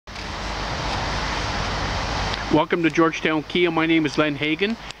Welcome to Georgetown Kia. My name is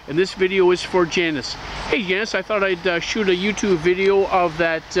lhagen, and this video is for Janice. Hey Janice, I thought I'd shoot a YouTube video of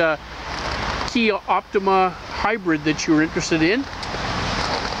that Kia Optima hybrid that you were interested in.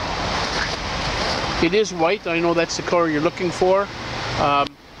 It is white. I know that's the color you're looking for.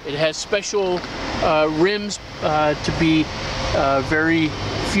 It has special rims to be very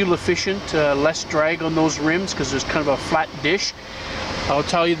fuel efficient, less drag on those rims because there's kind of a flat dish. I'll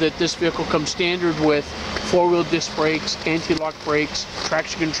tell you that this vehicle comes standard with four-wheel disc brakes, anti-lock brakes,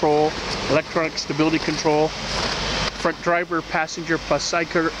 traction control, electronic stability control, front driver, passenger, plus side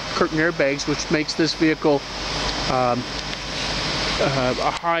curtain airbags, which makes this vehicle a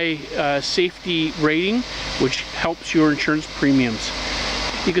high safety rating, which helps your insurance premiums.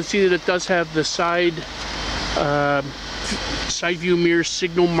 You can see that it does have the side view mirror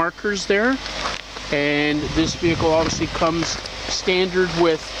signal markers there, and this vehicle obviously comes standard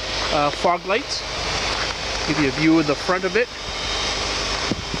with fog lights. Give you a view of the front of it.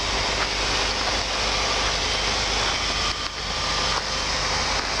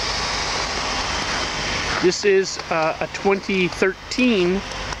 This is a 2013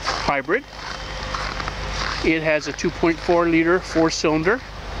 hybrid. It has a 2.4 liter four-cylinder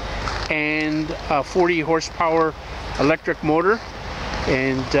and a 40 horsepower electric motor,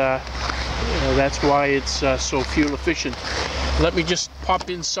 and that's why it's so fuel efficient. Let me just pop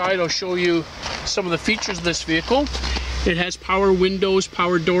inside. I'll show you some of the features of this vehicle. It has power windows,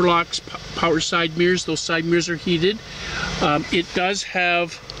 power door locks, power side mirrors. Those side mirrors are heated. It does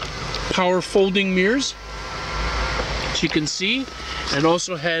have power folding mirrors, as you can see. It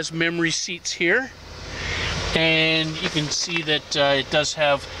also has memory seats here, and you can see that it does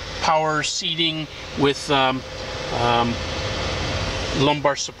have power seating with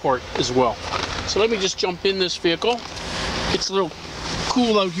lumbar support as well. So let me just jump in this vehicle. It's a little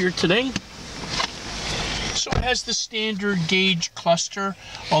cool out here today. So it has the standard gauge cluster,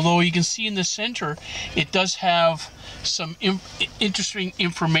 although you can see in the center it does have some interesting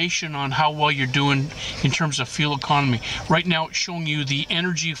information on how well you're doing in terms of fuel economy. Right now it's showing you the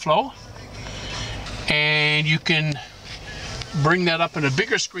energy flow, and you can bring that up in a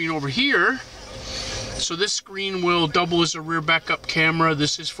bigger screen over here. So this screen will double as a rear backup camera.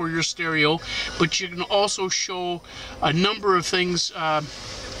 This is for your stereo, but you can also show a number of things,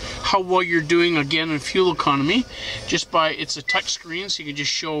 how well you're doing again in fuel economy, just by, it's a touch screen, so you can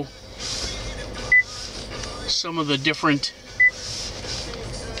just show some of the different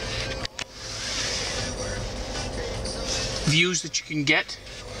views that you can get,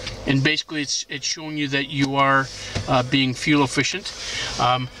 and basically it's showing you that you are being fuel efficient.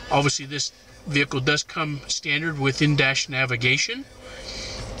 Obviously this vehicle does come standard with in-dash navigation,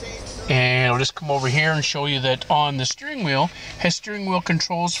 and I'll just come over here and show you that on the steering wheel, has steering wheel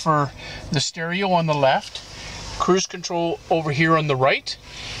controls for the stereo on the left, cruise control over here on the right.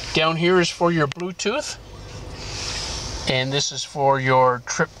 Down here is for your Bluetooth, and this is for your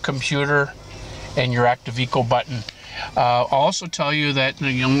trip computer and your active eco button. I'll also tell you that,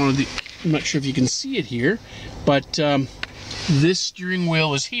 I'm not sure if you can see it here, but this steering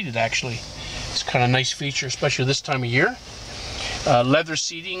wheel is heated actually. It's kind of a nice feature, especially this time of year. Leather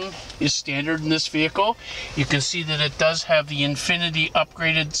seating is standard in this vehicle. You can see that it does have the Infinity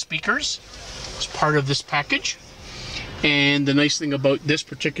upgraded speakers as part of this package. And the nice thing about this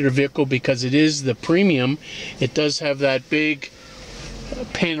particular vehicle, because it is the premium, it does have that big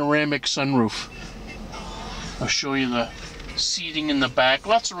panoramic sunroof. I'll show you the seating in the back.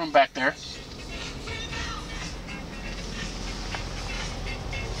 Lots of room back there.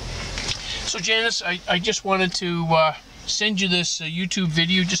 So Janice, I just wanted to send you this YouTube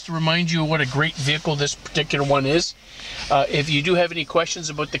video just to remind you what a great vehicle this particular one is. If you do have any questions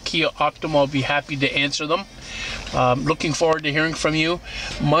about the Kia Optima, I'll be happy to answer them. Looking forward to hearing from you.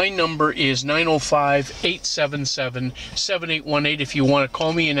 My number is 905-877-7818 if you want to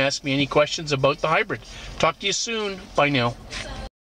call me and ask me any questions about the hybrid. Talk to you soon. Bye now.